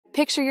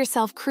Picture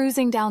yourself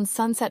cruising down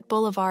Sunset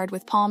Boulevard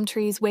with palm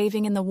trees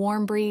waving in the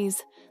warm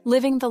breeze,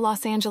 living the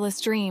Los Angeles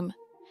dream.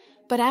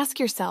 But ask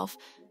yourself,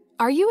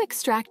 are you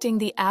extracting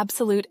the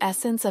absolute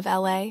essence of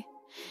LA?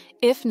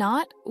 If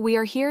not, we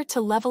are here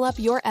to level up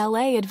your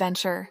LA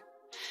adventure.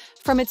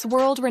 From its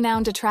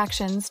world-renowned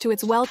attractions to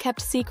its well-kept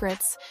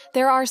secrets,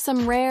 there are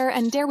some rare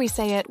and, dare we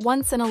say it,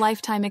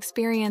 once-in-a-lifetime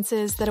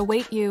experiences that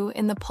await you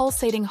in the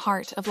pulsating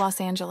heart of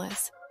Los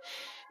Angeles.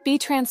 Be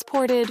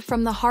transported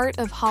from the heart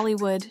of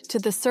Hollywood to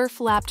the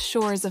surf-lapped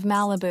shores of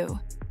Malibu.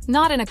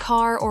 Not in a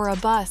car or a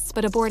bus,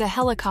 but aboard a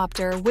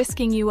helicopter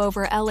whisking you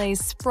over LA's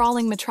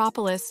sprawling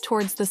metropolis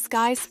towards the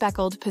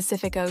sky-speckled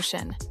Pacific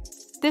Ocean.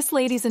 This,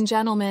 ladies and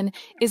gentlemen,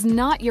 is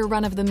not your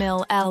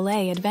run-of-the-mill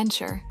LA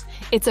adventure.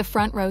 It's a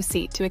front-row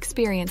seat to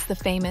experience the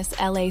famous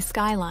LA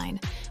skyline,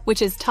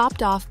 which is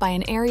topped off by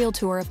an aerial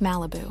tour of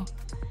Malibu.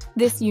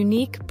 This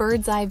unique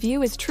bird's-eye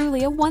view is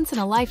truly a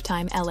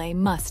once-in-a-lifetime LA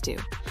must-do.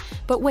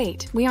 But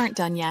wait, we aren't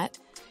done yet.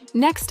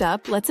 Next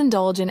up, let's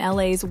indulge in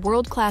LA's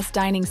world-class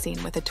dining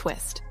scene with a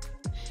twist.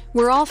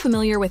 We're all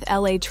familiar with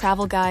LA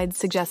travel guides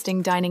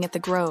suggesting dining at the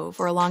Grove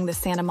or along the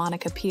Santa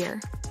Monica Pier.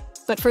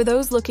 But for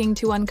those looking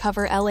to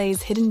uncover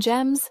LA's hidden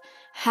gems,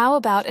 how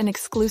about an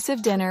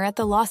exclusive dinner at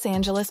the Los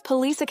Angeles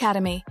Police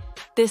Academy?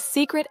 This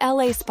secret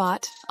LA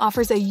spot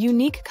offers a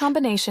unique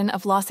combination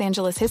of Los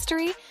Angeles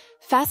history,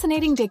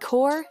 fascinating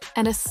decor,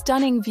 and a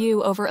stunning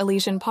view over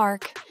Elysian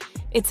Park.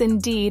 It's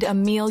indeed a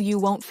meal you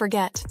won't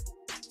forget.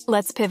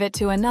 Let's pivot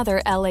to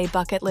another LA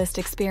bucket list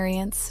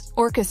experience,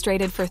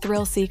 orchestrated for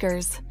thrill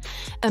seekers.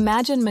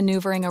 Imagine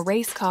maneuvering a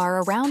race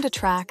car around a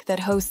track that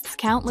hosts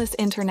countless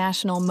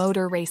international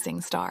motor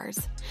racing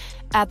stars.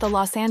 At the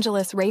Los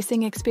Angeles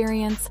Racing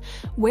Experience,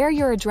 wear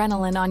your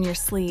adrenaline on your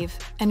sleeve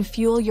and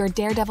fuel your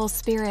daredevil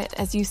spirit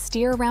as you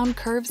steer around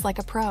curves like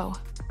a pro.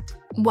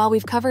 While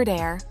we've covered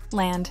air,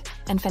 land,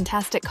 and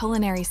fantastic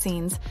culinary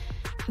scenes,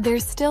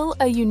 there's still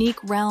a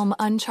unique realm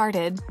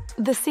uncharted: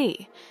 the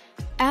sea.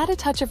 Add a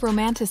touch of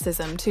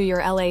romanticism to your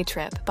LA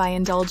trip by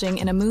indulging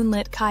in a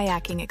moonlit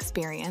kayaking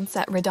experience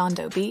at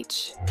Redondo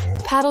Beach.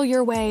 Paddle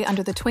your way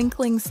under the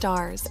twinkling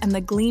stars and the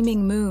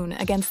gleaming moon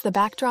against the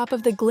backdrop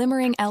of the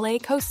glimmering LA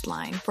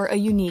coastline for a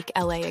unique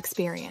LA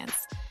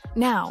experience.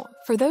 Now,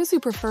 for those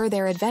who prefer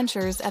their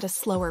adventures at a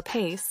slower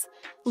pace,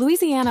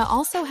 Louisiana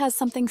also has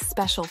something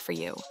special for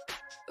you.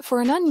 For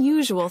an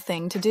unusual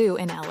thing to do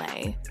in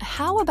LA,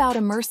 how about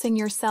immersing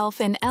yourself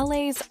in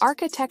LA's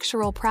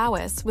architectural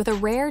prowess with a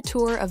rare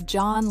tour of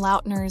John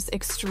Lautner's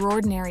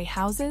extraordinary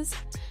houses?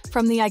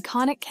 From the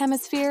iconic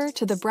Chemisphere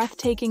to the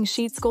breathtaking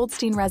Sheets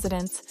Goldstein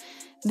residence,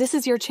 this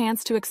is your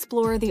chance to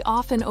explore the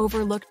often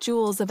overlooked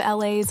jewels of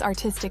LA's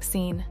artistic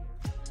scene.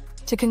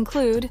 To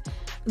conclude,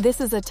 this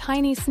is a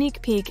tiny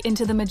sneak peek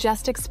into the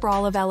majestic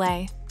sprawl of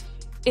LA.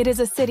 It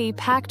is a city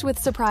packed with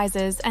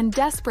surprises and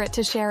desperate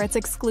to share its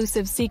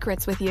exclusive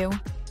secrets with you.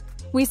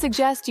 We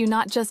suggest you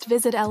not just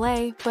visit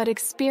LA, but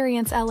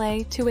experience LA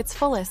to its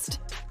fullest.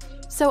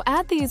 So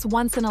add these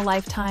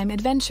once-in-a-lifetime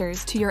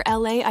adventures to your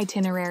LA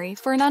itinerary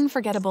for an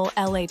unforgettable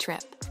LA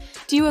trip.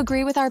 Do you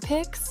agree with our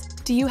picks?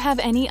 Do you have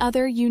any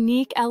other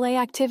unique LA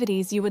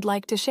activities you would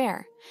like to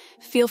share?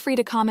 Feel free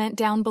to comment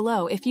down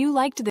below if you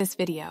liked this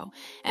video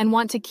and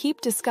want to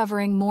keep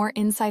discovering more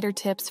insider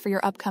tips for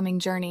your upcoming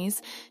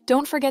journeys.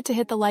 Don't forget to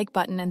hit the like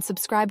button and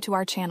subscribe to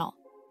our channel.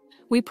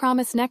 We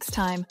promise next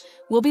time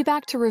we'll be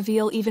back to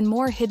reveal even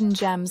more hidden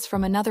gems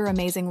from another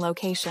amazing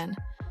location.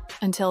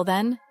 Until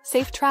then,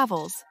 safe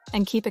travels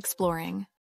and keep exploring.